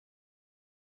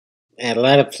A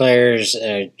lot of players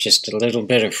are just a little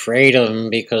bit afraid of them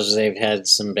because they've had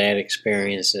some bad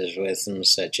experiences with them,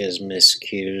 such as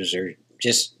miscues or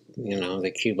just,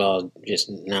 the cue ball just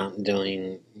not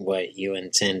doing what you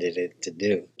intended it to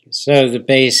do. So the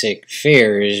basic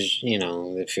fear is,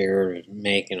 the fear of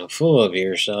making a fool of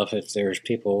yourself if there's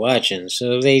people watching.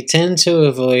 So they tend to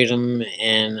avoid them,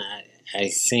 and I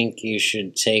think you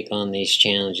should take on these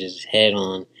challenges head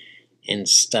on and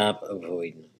stop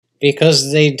avoiding them.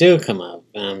 Because they do come up.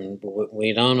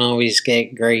 We don't always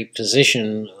get great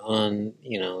position on,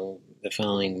 the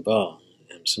following ball.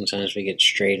 Sometimes we get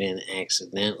straight in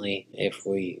accidentally. If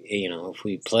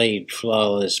we played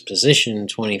flawless position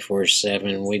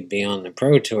 24/7, we'd be on the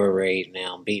Pro Tour right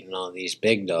now beating all these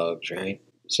big dogs, right?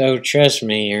 So trust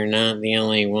me, you're not the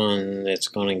only one that's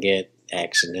going to get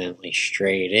accidentally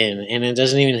straight in, and it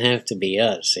doesn't even have to be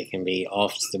us. It can be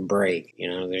off the break.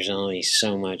 There's only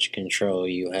so much control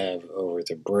you have over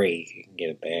the break. You can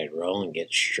get a bad roll and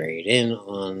get straight in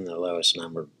on the lowest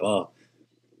numbered ball.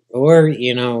 Or,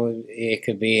 it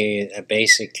could be a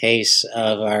basic case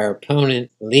of our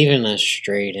opponent leaving us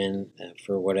straight in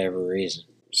for whatever reason.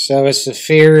 So it's the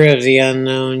fear of the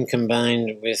unknown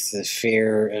combined with the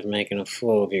fear of making a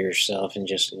fool of yourself and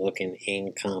just looking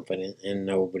incompetent, and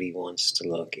nobody wants to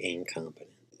look incompetent.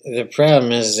 The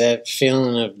problem is that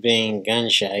feeling of being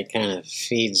gun-shy kind of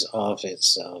feeds off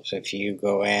itself. If you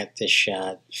go at the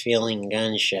shot feeling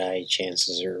gun-shy,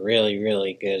 chances are really,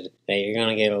 really good that you're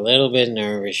going to get a little bit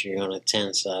nervous, you're going to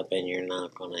tense up, and you're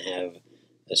not going to have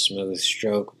a smooth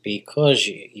stroke because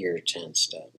you're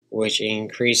tensed up, which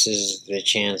increases the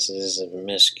chances of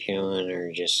miscuing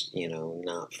or just,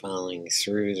 not following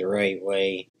through the right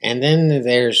way. And then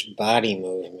there's body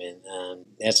movement.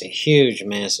 That's a huge,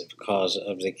 massive cause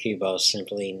of the cue ball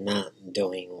simply not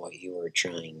doing what you were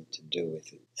trying to do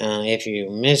with it. If you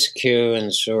miscue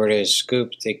and sort of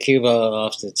scoop the cue ball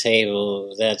off the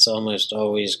table, that's almost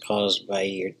always caused by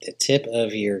the tip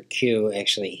of your cue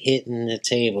actually hitting the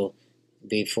table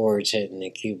before it's hitting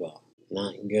the cue ball.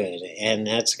 Not good. And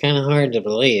that's kind of hard to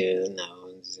believe.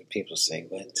 No, people say,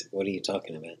 what are you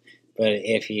talking about? But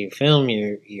if you film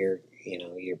your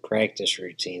practice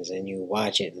routines and you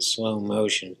watch it in slow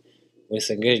motion with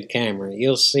a good camera,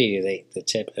 you'll see the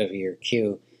tip of your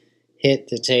cue hit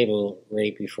the table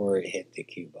right before it hit the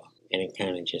cue ball. And it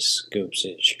kind of just scoops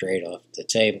it straight off the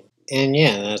table. And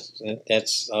yeah,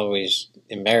 that's always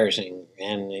embarrassing,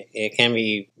 and it can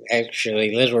be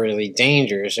actually literally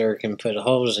dangerous, or it can put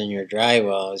holes in your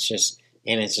drywall.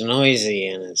 And it's noisy,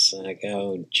 and it's like,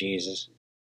 oh Jesus,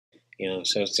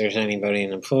 So if there's anybody in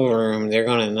the pool room, they're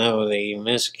going to know that you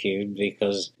miscued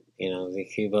because the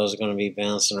cue ball's going to be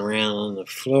bouncing around on the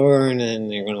floor, and then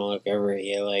they're going to look over at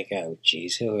you like, oh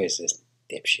geez, who is this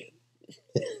dipshit?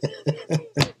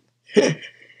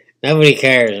 Nobody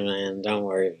cares, man. Don't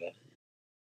worry about it.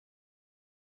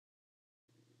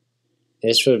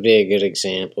 This would be a good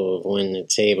example of when the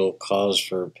table calls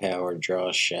for a power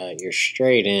draw shot. You're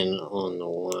straight in on the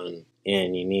 1,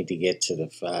 and you need to get to the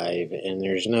 5, and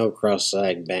there's no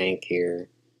cross-side bank here.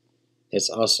 It's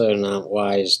also not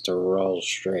wise to roll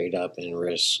straight up and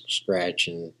risk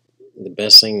scratching. The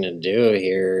best thing to do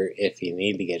here, if you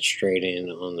need to get straight in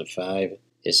on the 5,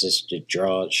 is just to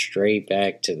draw it straight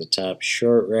back to the top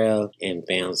short rail and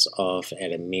bounce off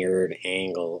at a mirrored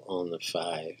angle on the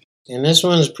 5. And this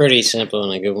one's pretty simple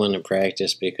and a good one to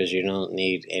practice because you don't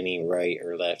need any right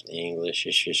or left English.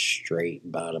 It's just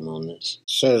straight bottom on this.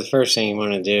 So the first thing you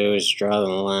want to do is draw the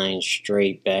line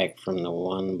straight back from the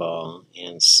 1 ball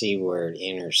and see where it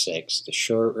intersects the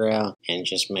short rail, and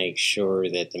just make sure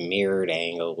that the mirrored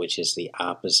angle, which is the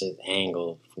opposite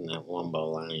angle from that 1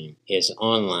 ball line, is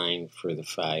on line for the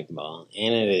 5 ball.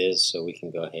 And it is, so we can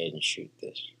go ahead and shoot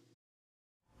this.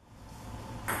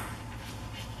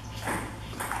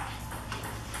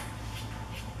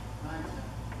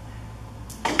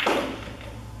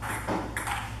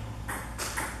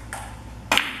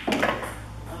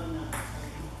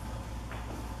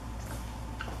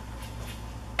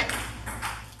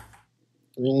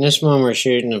 In this one we're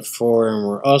shooting a 4, and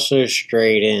we're also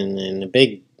straight in, and the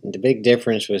big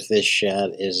difference with this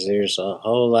shot is there's a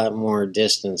whole lot more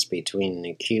distance between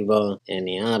the cue ball and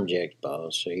the object ball,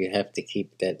 so you have to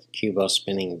keep that cue ball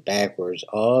spinning backwards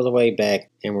all the way back,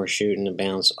 and we're shooting to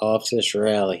bounce off this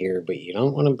rail here, but you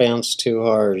don't want to bounce too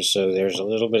hard, so there's a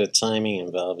little bit of timing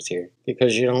involved here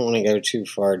because you don't want to go too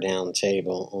far down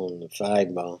table on the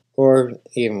 5 ball, or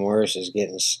even worse is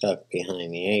getting stuck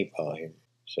behind the 8 ball here.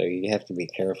 So you have to be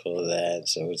careful of that.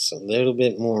 So it's a little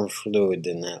bit more fluid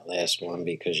than that last one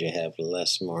because you have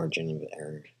less margin of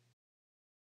error.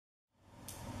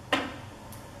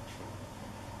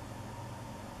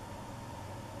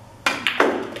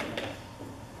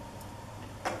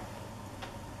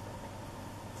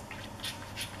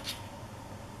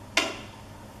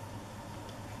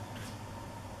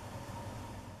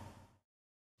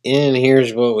 And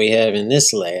here's what we have in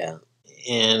this layout.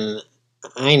 And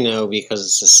I know, because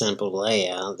it's a simple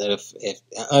layout, that if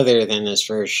other than this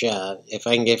first shot, if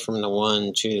I can get from the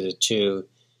 1 to the 2,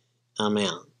 I'm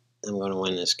out. I'm going to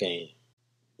win this game.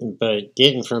 But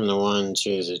getting from the 1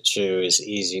 to the 2 is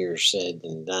easier said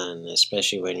than done,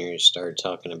 especially when you start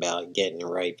talking about getting the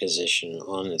right position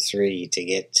on the 3 to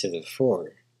get to the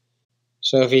 4.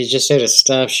 So if you just hit a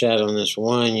stop shot on this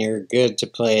 1, you're good to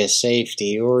play a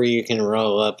safety, or you can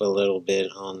roll up a little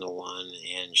bit on the 1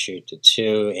 and shoot the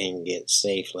 2 and get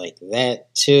safe like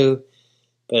that too.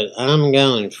 But I'm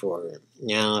going for it.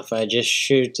 Now if I just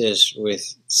shoot this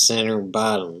with center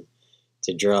bottom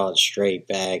to draw it straight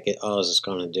back, all it's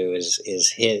going to do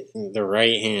is hit the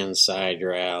right hand side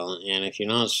rail, and if you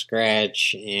don't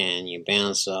scratch and you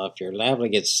bounce off, you're liable to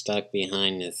get stuck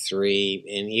behind the 3,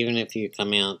 and even if you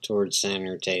come out towards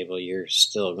center table, you're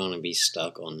still going to be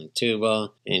stuck on the 2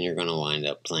 ball, and you're going to wind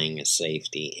up playing a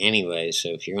safety anyway. So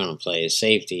if you're going to play a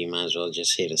safety, you might as well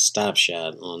just hit a stop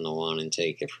shot on the 1 and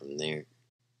take it from there.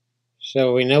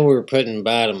 So we know we're putting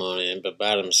bottom on it, but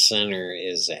bottom center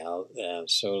is out.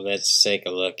 So let's take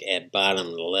a look at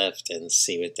bottom left and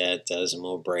see what that does, and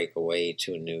we'll break away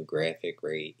to a new graphic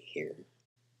right here.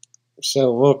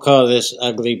 So we'll call this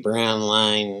ugly brown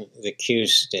line the Q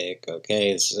stick,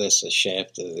 okay? This is the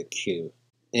shaft of the Q.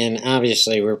 And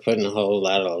obviously we're putting a whole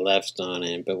lot of left on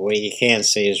it, but what you can't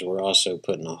see is we're also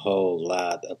putting a whole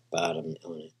lot of bottom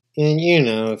on it. And you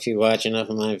know, if you watch enough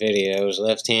of my videos,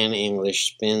 left-hand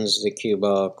English spins the cue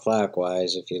ball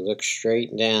clockwise. If you look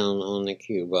straight down on the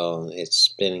cue ball, it's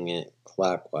spinning it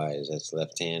clockwise. That's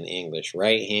left-hand English.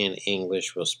 Right-hand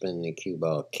English will spin the cue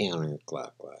ball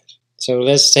counterclockwise. So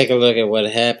let's take a look at what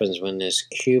happens when this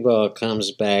cue ball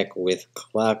comes back with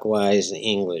clockwise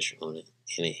English on it,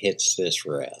 and it hits this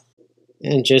rail.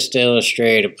 And just to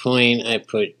illustrate a point, I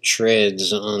put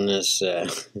treads on this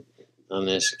on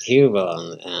this cue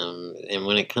ball, and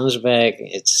when it comes back,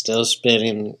 it's still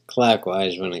spinning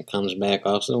clockwise. When it comes back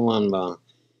off the 1 ball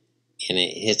and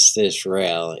it hits this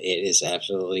rail, it is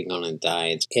absolutely going to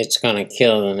die. It's going to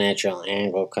kill the natural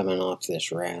angle coming off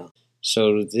this rail.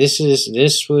 So this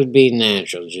would be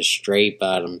natural, just straight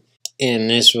bottom, and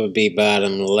this would be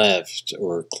bottom left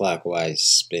or clockwise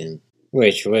spin,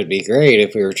 which would be great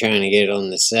if we were trying to get on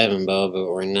the 7 ball, but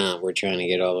we're not. We're trying to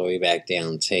get all the way back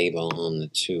down table on the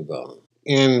 2 ball.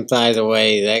 And by the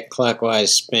way, that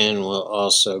clockwise spin will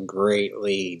also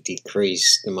greatly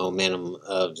decrease the momentum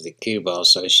of the cue ball,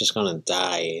 so it's just going to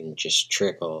die and just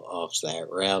trickle off that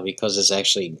rail because it's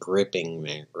actually gripping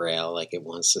that rail like it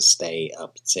wants to stay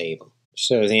up table.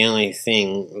 So the only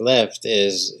thing left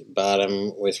is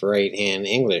bottom with right hand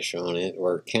English on it,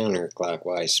 or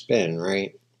counterclockwise spin,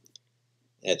 right?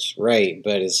 That's right,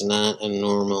 but it's not a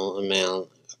normal amount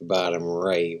of bottom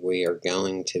right. We are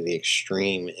going to the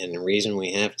extreme, and the reason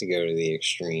we have to go to the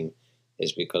extreme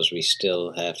is because we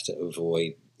still have to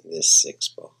avoid this 6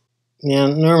 ball. Now,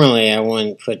 normally I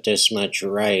wouldn't put this much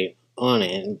right on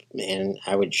it, and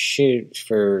I would shoot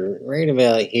for right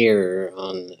about here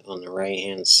on the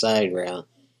right-hand side rail,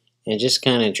 and just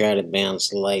kind of try to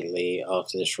bounce lightly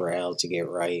off this rail to get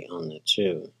right on the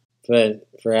 2. But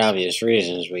for obvious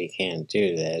reasons, we can't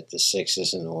do that. The 6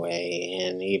 is in the way,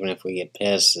 and even if we get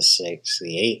past the 6,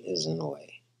 the 8 is in the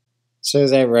way. So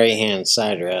that right-hand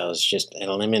side rail is just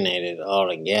eliminated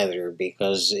altogether,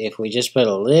 because if we just put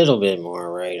a little bit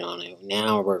more right on it,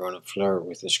 now we're going to flirt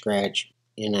with the scratch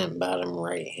in that bottom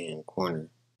right-hand corner.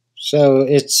 So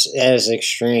it's as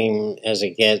extreme as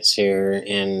it gets here,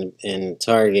 and the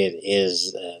target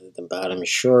is the bottom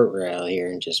short rail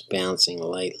here, and just bouncing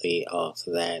lightly off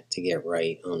that to get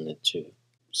right on the 2.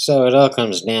 So it all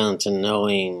comes down to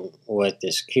knowing what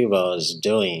this cue ball is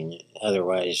doing.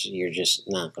 Otherwise, you're just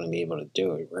not going to be able to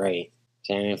do it right.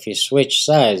 And if you switch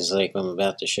sides, like I'm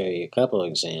about to show you a couple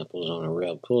examples on a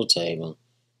real pool table,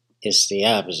 it's the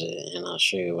opposite, and I'll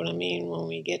show you what I mean when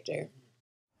we get there.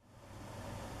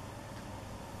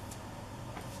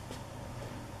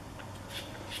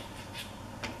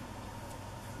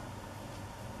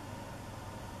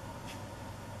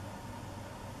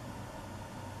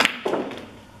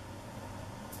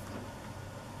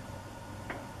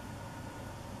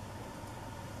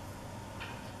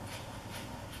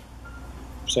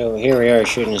 So here we are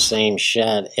shooting the same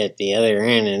shot at the other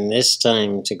end, and this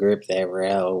time to grip that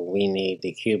rail, we need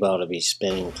the cue ball to be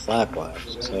spinning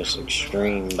clockwise. So it's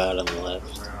extreme bottom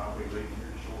left.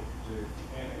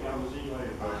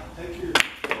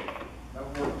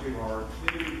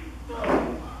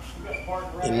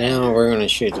 And now we're going to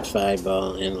shoot the 5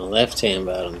 ball in the left-hand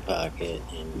bottom pocket,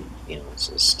 and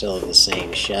it's still the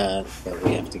same shot, but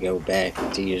we have to go back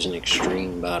to use an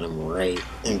extreme bottom right,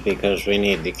 and because we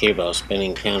need the cue ball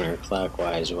spinning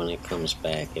counterclockwise when it comes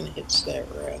back and hits that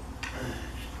route.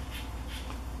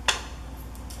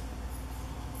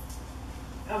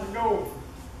 How's it going?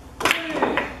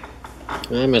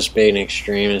 I must be an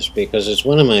extremist because it's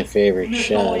one of my favorite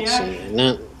shots, and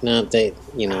not that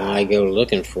I go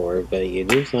looking for it, but you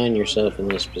do find yourself in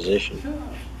this position.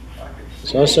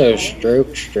 It's also a stroke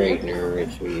straightener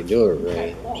if you do it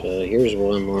right. So here's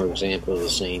one more example of the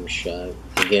same shot.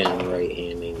 Again,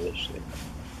 right-hand English there.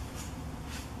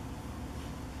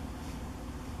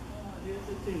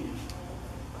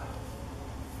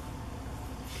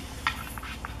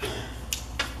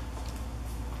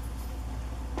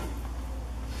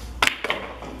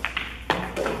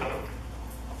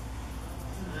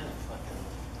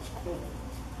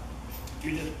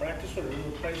 You just practice or you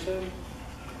play some?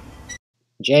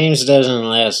 James doesn't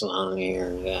last long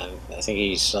here. I think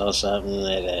he saw something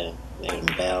that made him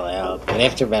bail out. But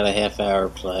after about a half-hour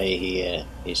play,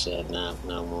 he said,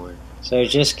 no more. So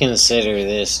just consider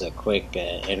this a quick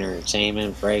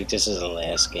entertainment break. This is the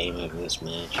last game of this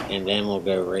match. And then we'll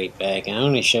go right back. And I'm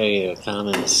going to show you a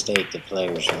common mistake that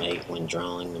players make when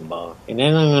drawing the ball. And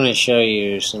then I'm going to show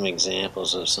you some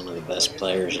examples of some of the best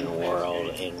players in the world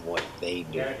and what they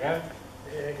do. Yeah,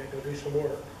 I gotta go do some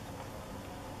work.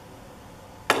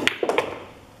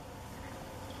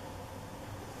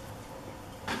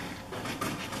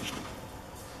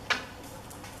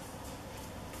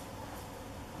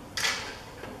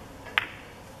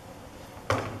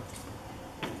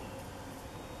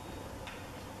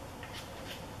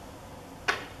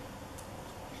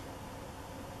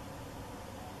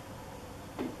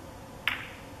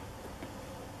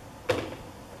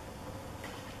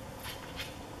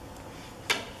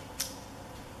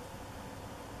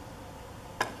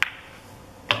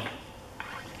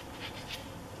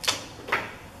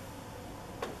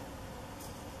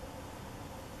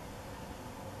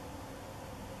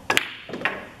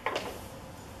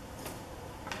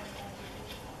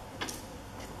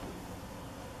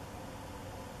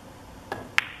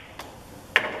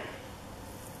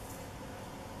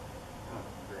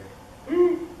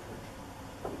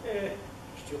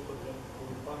 Still put it up in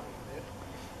your pocket, man.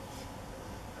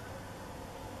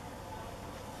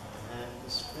 I have to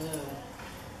spin.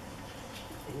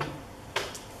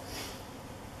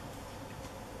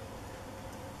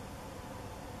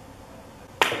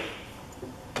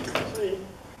 See?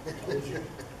 Told you.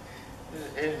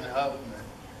 Hitting the hope, man.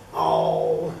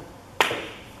 Oh.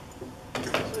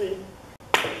 See?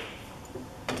 See?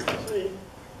 See?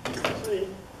 See?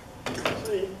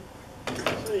 See?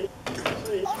 See? See?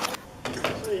 See?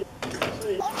 See?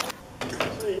 See?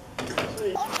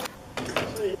 See?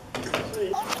 See?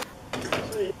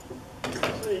 See?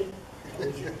 See?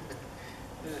 Told you.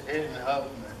 Hitting the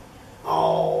hope, man.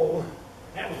 Oh.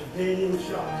 That was a dead-end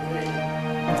shot to me.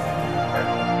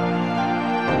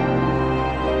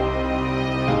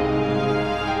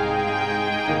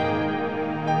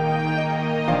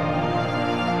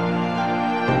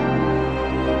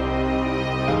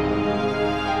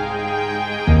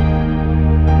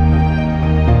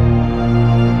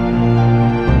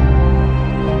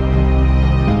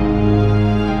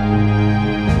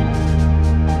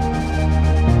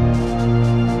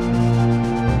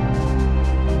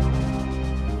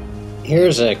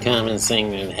 Here's a common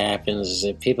thing that happens is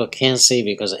that people can't see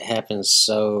because it happens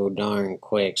so darn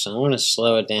quick. So I'm going to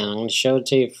slow it down. I'm going to show it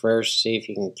to you first, see if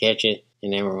you can catch it,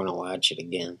 and then we're going to watch it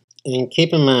again. And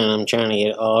keep in mind, I'm trying to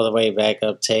get all the way back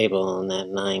up table on that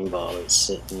 9 ball that's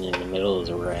sitting in the middle of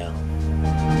the rail.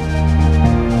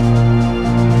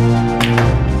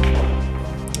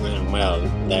 Well,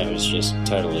 that was just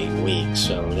totally weak.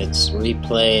 So let's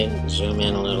replay it, zoom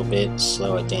in a little bit,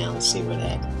 slow it down, see what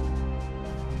happens.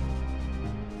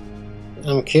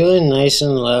 I'm cueing nice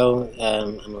and low.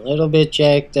 I'm a little bit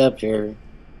jacked up here,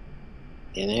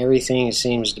 and everything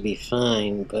seems to be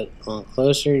fine. But on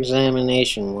closer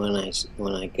examination, when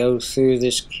I go through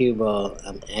this cue ball,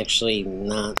 I'm actually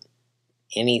not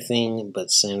anything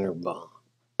but center ball.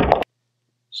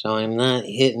 So I'm not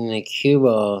hitting the cue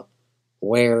ball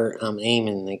where I'm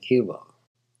aiming the cue ball.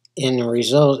 And the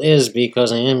result is,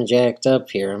 because I am jacked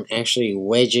up here, I'm actually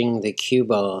wedging the cue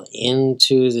ball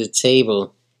into the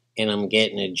table, and I'm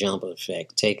getting a jump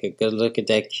effect. Take a good look at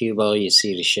that cue ball. You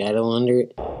see the shadow under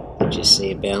it. You just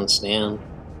see it bounce down.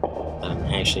 I'm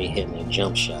actually hitting a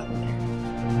jump shot there.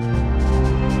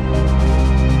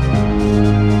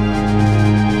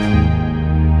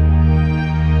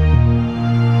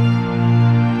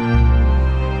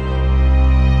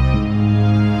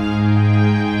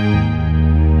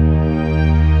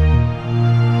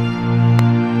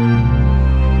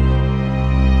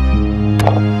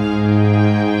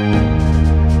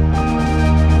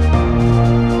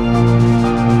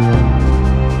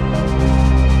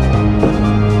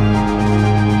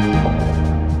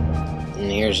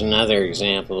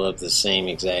 example of the same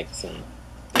exact thing.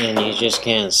 And you just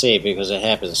can't see it because it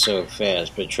happens so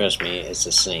fast, but trust me, it's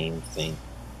the same thing.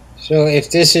 So if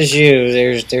this is you,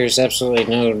 there's absolutely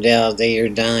no doubt that you're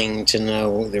dying to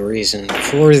know the reason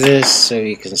for this so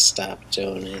you can stop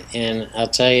doing it. And I'll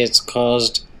tell you, it's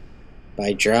caused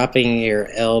by dropping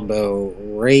your elbow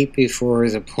right before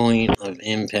the point of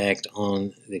impact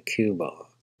on the cue ball.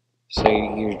 So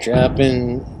you're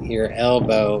dropping your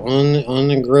elbow on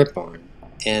the grip arm,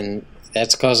 and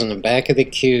that's causing the back of the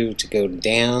cue to go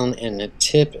down and the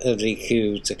tip of the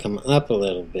cue to come up a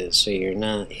little bit, so you're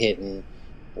not hitting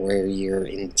where you're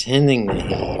intending to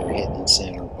hit, you're hitting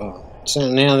center ball. So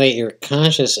now that you're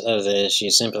conscious of this,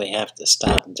 you simply have to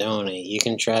stop doing it. You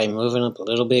can try moving up a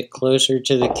little bit closer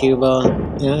to the cue ball.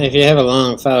 If you have a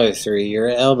long follow through, your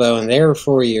elbow and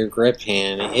therefore your grip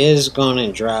hand is going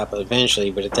to drop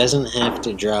eventually, but it doesn't have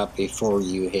to drop before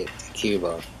you hit the cue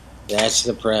ball. That's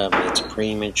the problem. It's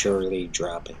prematurely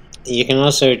dropping. You can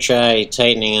also try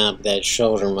tightening up that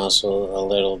shoulder muscle a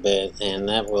little bit, and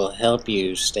that will help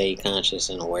you stay conscious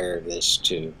and aware of this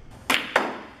too.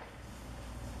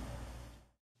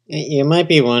 You might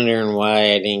be wondering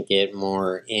why I didn't get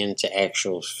more into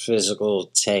actual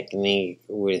physical technique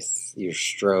with your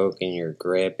stroke and your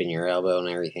grip and your elbow and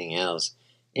everything else.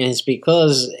 And it's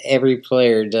because every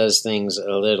player does things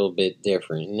a little bit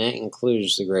different, and that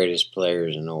includes the greatest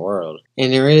players in the world.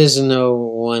 And there is no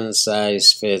one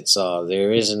size fits all.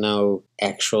 There is no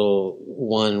actual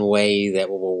one way that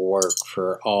will work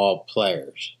for all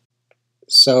players.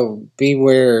 So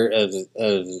beware of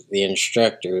the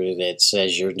instructor that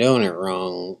says you're doing it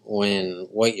wrong when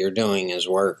what you're doing is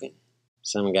working.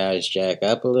 Some guys jack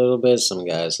up a little bit. Some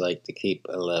guys like to keep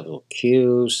a level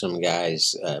cue. Some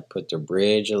guys put their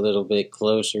bridge a little bit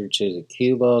closer to the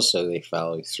cue ball so they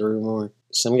follow through more.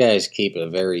 Some guys keep a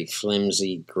very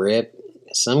flimsy grip.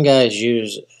 Some guys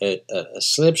use a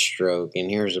slip stroke, and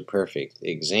here's a perfect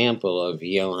example of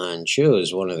Johan Chu,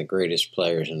 is one of the greatest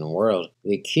players in the world.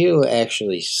 The cue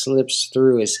actually slips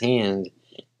through his hand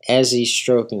as he's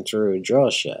stroking through a draw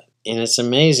shot. And it's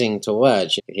amazing to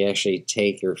watch if you actually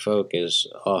take your focus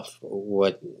off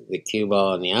what the cue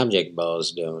ball and the object ball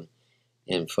is doing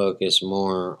and focus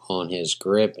more on his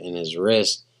grip and his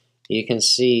wrist. You can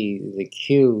see the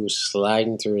cue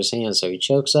sliding through his hand. So he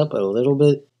chokes up a little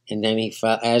bit, and then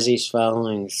as he's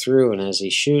following through and as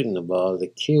he's shooting the ball, the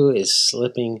cue is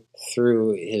slipping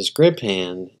through his grip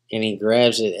hand, and he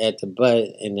grabs it at the butt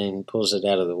and then pulls it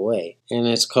out of the way. And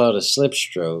it's called a slip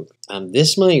stroke.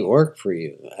 This might work for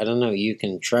you. I don't know. You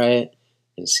can try it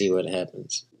and see what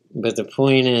happens. But the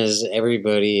point is,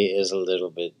 everybody is a little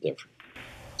bit different.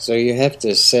 So you have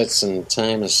to set some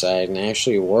time aside and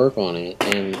actually work on it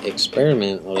and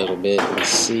experiment a little bit and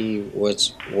see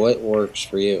what works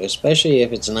for you, especially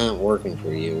if it's not working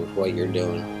for you, if what you're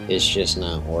doing is just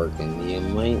not working. You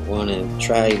might want to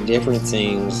try different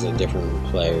things that different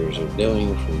players are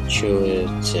doing, from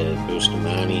Chua to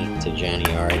Bustamante to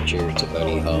Johnny Archer to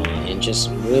Buddy Holland, and just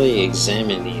really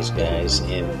examine these guys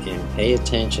and pay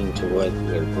attention to what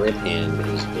their grip hand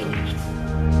is doing.